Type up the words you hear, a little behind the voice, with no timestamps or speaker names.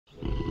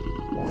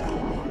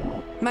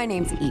My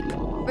name's Eep.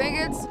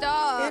 Bigot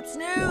stuff. It's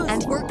news.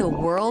 And we're the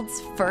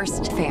world's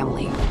first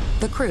family,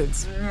 the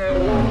Croods.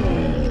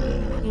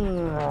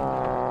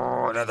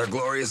 Oh, another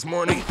glorious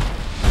morning.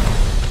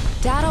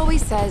 Dad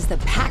always says the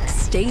pack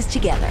stays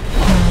together.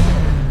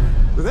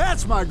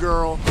 That's my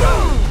girl.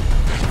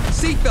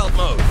 Seatbelt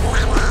mode.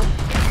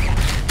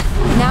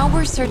 Now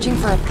we're searching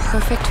for a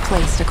perfect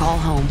place to call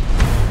home.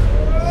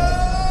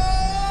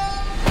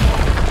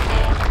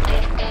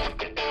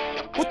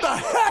 What the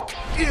heck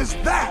is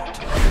that?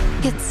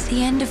 It's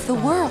the end of the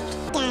world.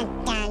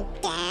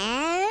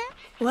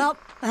 Well,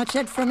 that's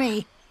it for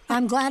me.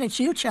 I'm glad it's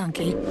you,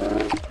 Chunky.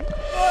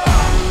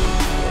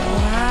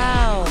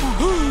 Wow.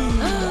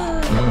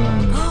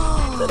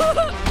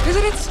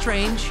 Isn't it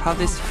strange how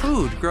this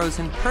food grows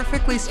in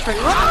perfectly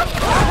straight...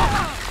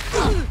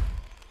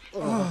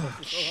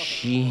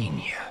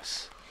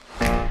 Genius.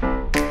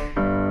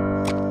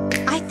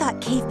 I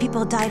thought cave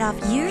people died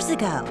off years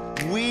ago.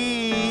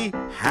 We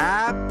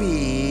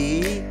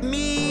happy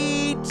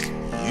meet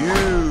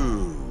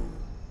you.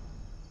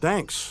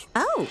 Thanks.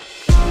 Oh.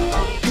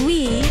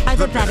 We are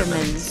the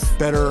Bettermans.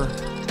 Better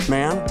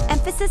man?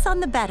 Emphasis on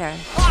the better.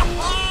 Is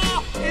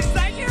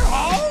that your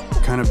home?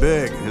 Kind of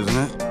big, isn't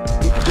it?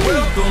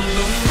 Welcome to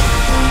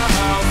my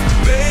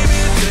house,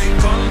 baby, take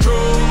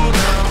control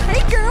now.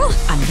 Hey, girl!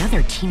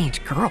 Another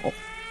teenage girl.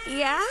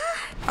 Yeah?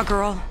 A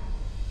girl.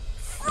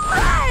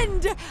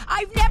 Friend!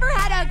 I've never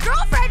had a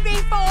girlfriend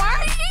before!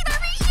 Me either!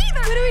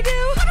 What do we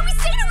do? What do we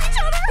say to each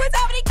other?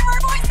 Without making our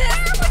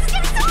voices? What's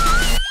getting so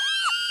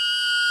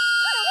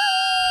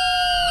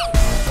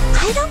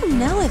I don't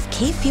know if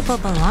cave people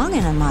belong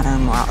in a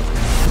modern world.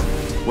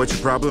 What's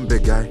your problem,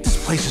 big guy? This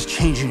place is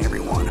changing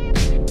everyone.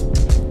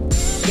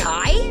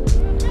 Guy?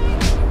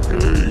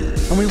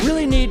 And we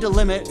really need to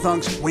limit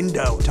Thunk's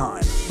window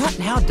time. Not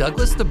now,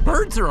 Douglas. The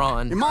birds are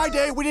on. In my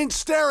day, we didn't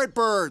stare at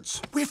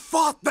birds. We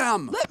fought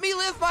them. Let me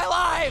live my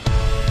life.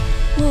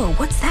 Whoa,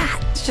 what's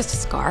that? It's just a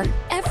scar.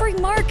 Every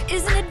mark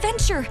is an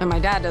adventure. And my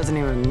dad doesn't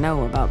even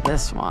know about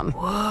this one.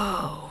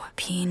 Whoa,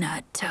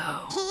 peanut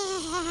toe.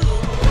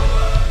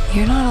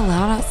 You're not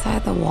allowed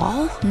outside the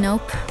wall?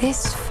 Nope.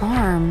 This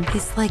farm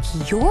is like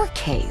your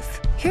cave.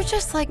 You're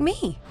just like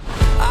me.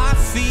 I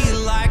feel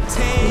like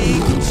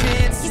taking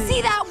chances. You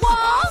see that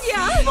wall?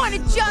 Yeah. You want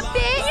to jump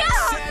in? Yeah.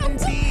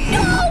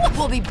 No!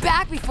 We'll be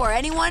back before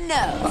anyone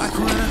knows. Like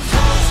when I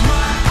close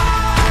my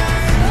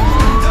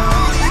eyes,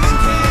 don't even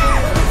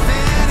care if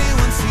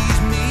anyone sees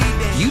me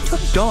dance. You took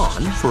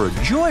Dawn for a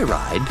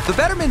joyride. The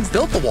Bettermans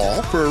built the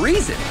wall for a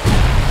reason.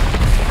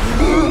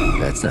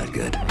 That's not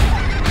good.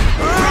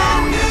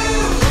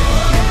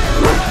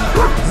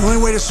 The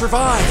only way to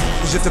survive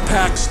is if the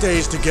pack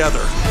stays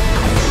together.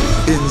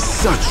 In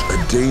such a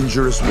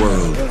dangerous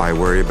world, I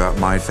worry about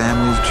my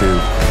family too.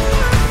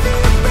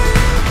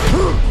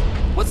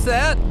 What's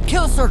that?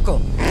 Kill circle.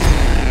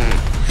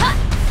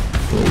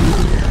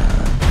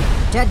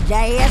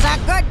 Today is a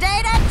good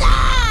day to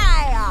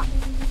die!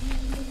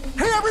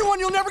 Hey, everyone,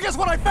 you'll never guess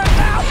what I found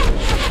out!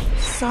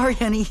 Sorry,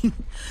 honey.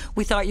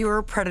 We thought you were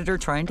a predator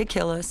trying to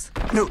kill us.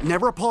 No,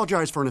 never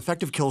apologize for an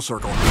effective kill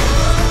circle.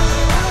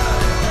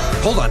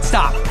 Hold on,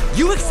 stop.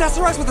 You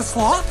accessorize with a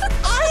sloth?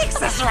 I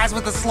accessorize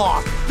with a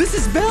sloth. This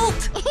is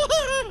built.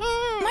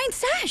 Mine's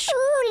Sash.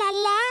 Ooh la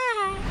la!